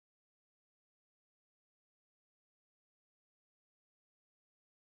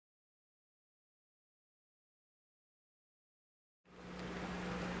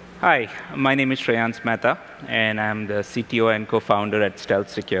Hi, my name is Shreyans Mehta, and I'm the CTO and co-founder at Stealth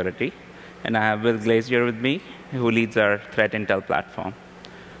Security. And I have Will Glazier with me, who leads our threat intel platform.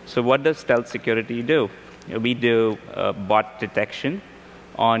 So what does Stealth Security do? We do bot detection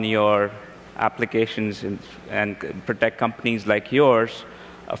on your applications and protect companies like yours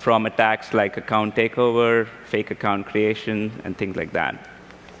from attacks like account takeover, fake account creation, and things like that.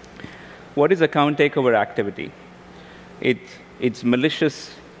 What is account takeover activity? It's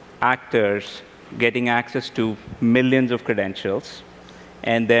malicious actors getting access to millions of credentials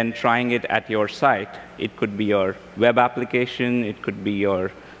and then trying it at your site. It could be your web application, it could be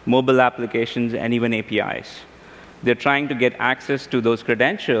your mobile applications, and even APIs. They're trying to get access to those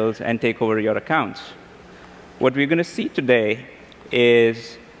credentials and take over your accounts. What we're going to see today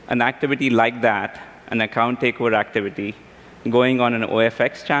is an activity like that, an account takeover activity, going on an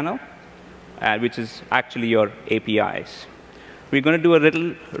OFX channel, which is actually your APIs. We're going to do a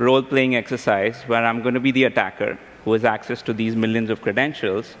little role-playing exercise where I'm going to be the attacker who has access to these millions of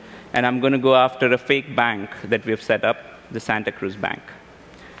credentials, and I'm going to go after a fake bank that we've set up, the Santa Cruz Bank.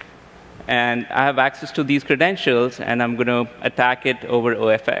 And I have access to these credentials, and I'm going to attack it over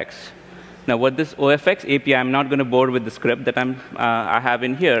OFX. Now, what this OFX API, I'm not going to bore with the script that I have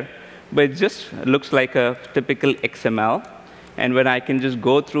in here, but it just looks like a typical XML, and where I can just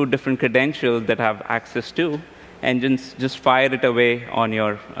go through different credentials that I have access to, and just fire it away on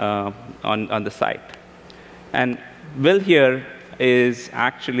on the site. And Will here is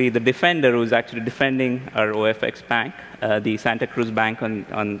actually the defender who's actually defending our OFX bank, the Santa Cruz Bank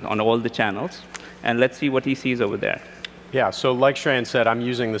on all the channels. And let's see what he sees over there. Yeah, so like Shreyan said, I'm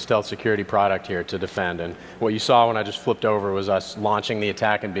using the Stealth Security product here to defend. And what you saw when I just flipped over was us launching the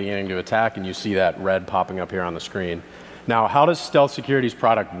attack and beginning to attack, and you see that red popping up here on the screen. Now, how does Stealth Security's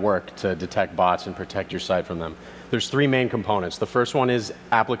product work to detect bots and protect your site from them? There's three main components. The first one is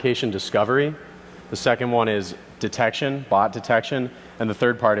application discovery. The second one is detection, bot detection. And the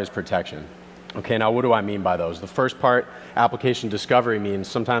third part is protection. OK, now what do I mean by those? The first part, application discovery, means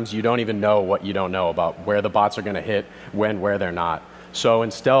sometimes you don't even know what you don't know about where the bots are going to hit, where they're not. So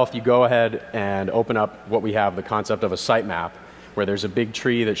in Stealth, you go ahead and open up what we have, the concept of a sitemap, where there's a big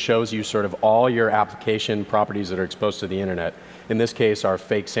tree that shows you sort of all your application properties that are exposed to the internet. In this case, our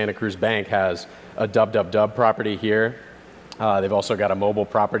fake Santa Cruz Bank has a www property here. They've also got a mobile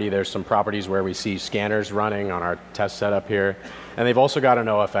property. There's some properties where we see scanners running on our test setup here. And they've also got an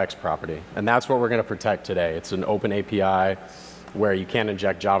OFX property. And that's what we're going to protect today. It's an open API where you can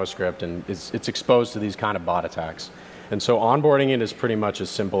inject JavaScript, and it's exposed to these kind of bot attacks. And so onboarding it is pretty much as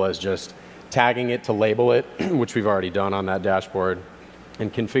simple as just tagging it to label it, which we've already done on that dashboard,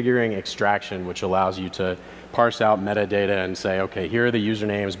 and configuring extraction, which allows you to parse out metadata and say, OK, here are the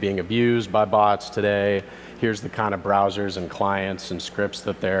usernames being abused by bots today. Here's the kind of browsers and clients and scripts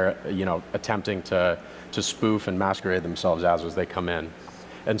that they're attempting to spoof and masquerade themselves as they come in.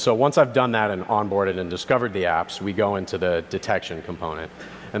 And so once I've done that and onboarded and discovered the apps, we go into the detection component.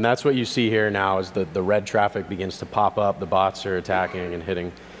 And that's what you see here now is that the red traffic begins to pop up. The bots are attacking and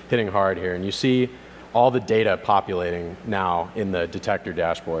hitting hard here. And you see all the data populating now in the detector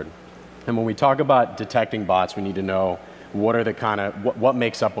dashboard. And when we talk about detecting bots, we need to know what are the what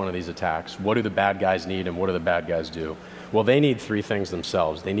makes up one of these attacks? What do the bad guys need, and what do the bad guys do? Well, they need three things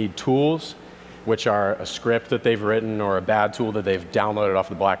themselves. They need tools, which are a script that they've written or a bad tool that they've downloaded off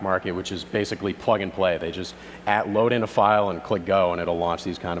the black market, which is basically plug and play. They just load in a file and click go, and it'll launch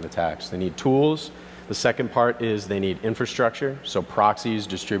these kind of attacks. They need tools. The second part is they need infrastructure, so proxies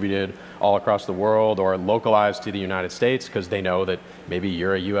distributed all across the world or localized to the United States, because they know that maybe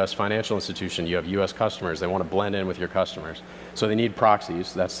you're a US financial institution, you have US customers, they want to blend in with your customers. So they need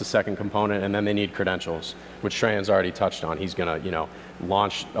proxies, that's the second component, and then they need credentials, which Shreyan's already touched on. He's going to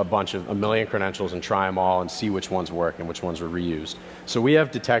launch a million credentials and try them all and see which ones work and which ones are reused. So we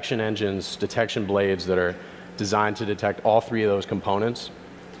have detection engines, detection blades that are designed to detect all three of those components.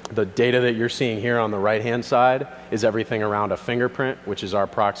 The data that you're seeing here on the right-hand side is everything around a fingerprint, which is our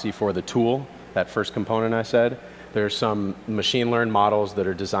proxy for the tool, that first component I said. There's some machine learned models that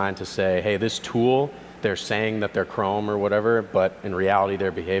are designed to say, hey, this tool, they're saying that they're Chrome or whatever, but in reality, they're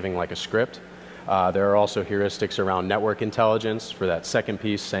behaving like a script. There are also heuristics around network intelligence for that second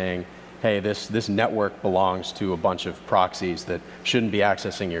piece saying, hey, this network belongs to a bunch of proxies that shouldn't be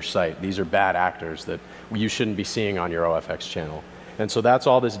accessing your site. These are bad actors that you shouldn't be seeing on your OFX channel. And so that's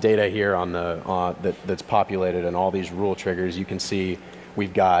all this data here on that's populated and all these rule triggers. You can see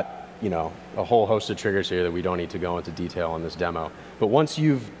we've got a whole host of triggers here that we don't need to go into detail in this demo. But once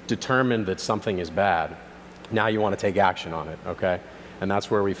you've determined that something is bad, now you want to take action on it, okay? And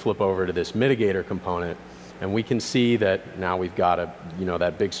that's where we flip over to this mitigator component, And we can see that now we've got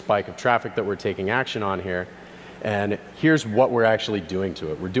that big spike of traffic that we're taking action on here. And here's what we're actually doing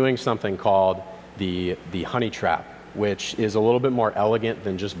to it. We're doing something called the honey trap, which is a little bit more elegant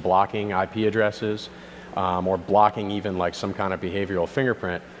than just blocking IP addresses or blocking even like some kind of behavioral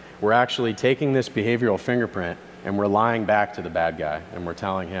fingerprint. We're actually taking this behavioral fingerprint and we're lying back to the bad guy and we're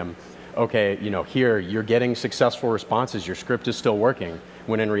telling him, okay, here you're getting successful responses, your script is still working,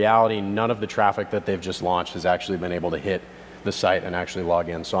 when in reality none of the traffic that they've just launched has actually been able to hit the site and actually log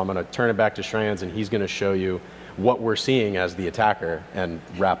in. So I'm going to turn it back to Shreyans and he's going to show you what we're seeing as the attacker and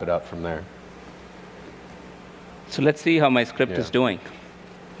wrap it up from there. So let's see how my script is doing.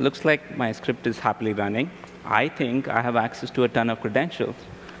 Looks like my script is happily running. I think I have access to a ton of credentials.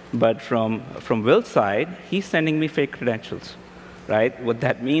 But from Will's side, he's sending me fake credentials, right? What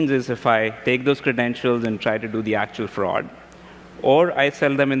that means is if I take those credentials and try to do the actual fraud, or I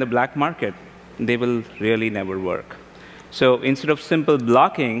sell them in the black market, they will really never work. So instead of simple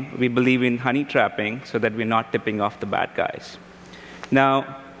blocking, we believe in honey trapping so that we're not tipping off the bad guys.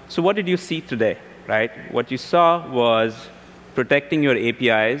 Now, so what did you see today? Right? What you saw was protecting your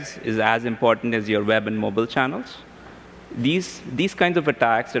APIs is as important as your web and mobile channels. These kinds of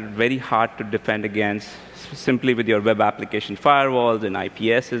attacks are very hard to defend against simply with your web application firewalls and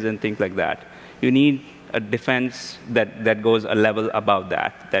IPSs and things like that. You need a defense that goes a level above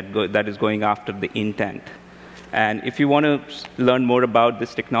that is going after the intent. And if you want to learn more about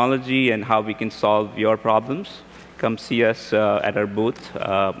this technology and how we can solve your problems, come see us at our booth,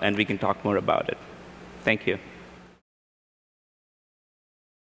 and we can talk more about it. Thank you.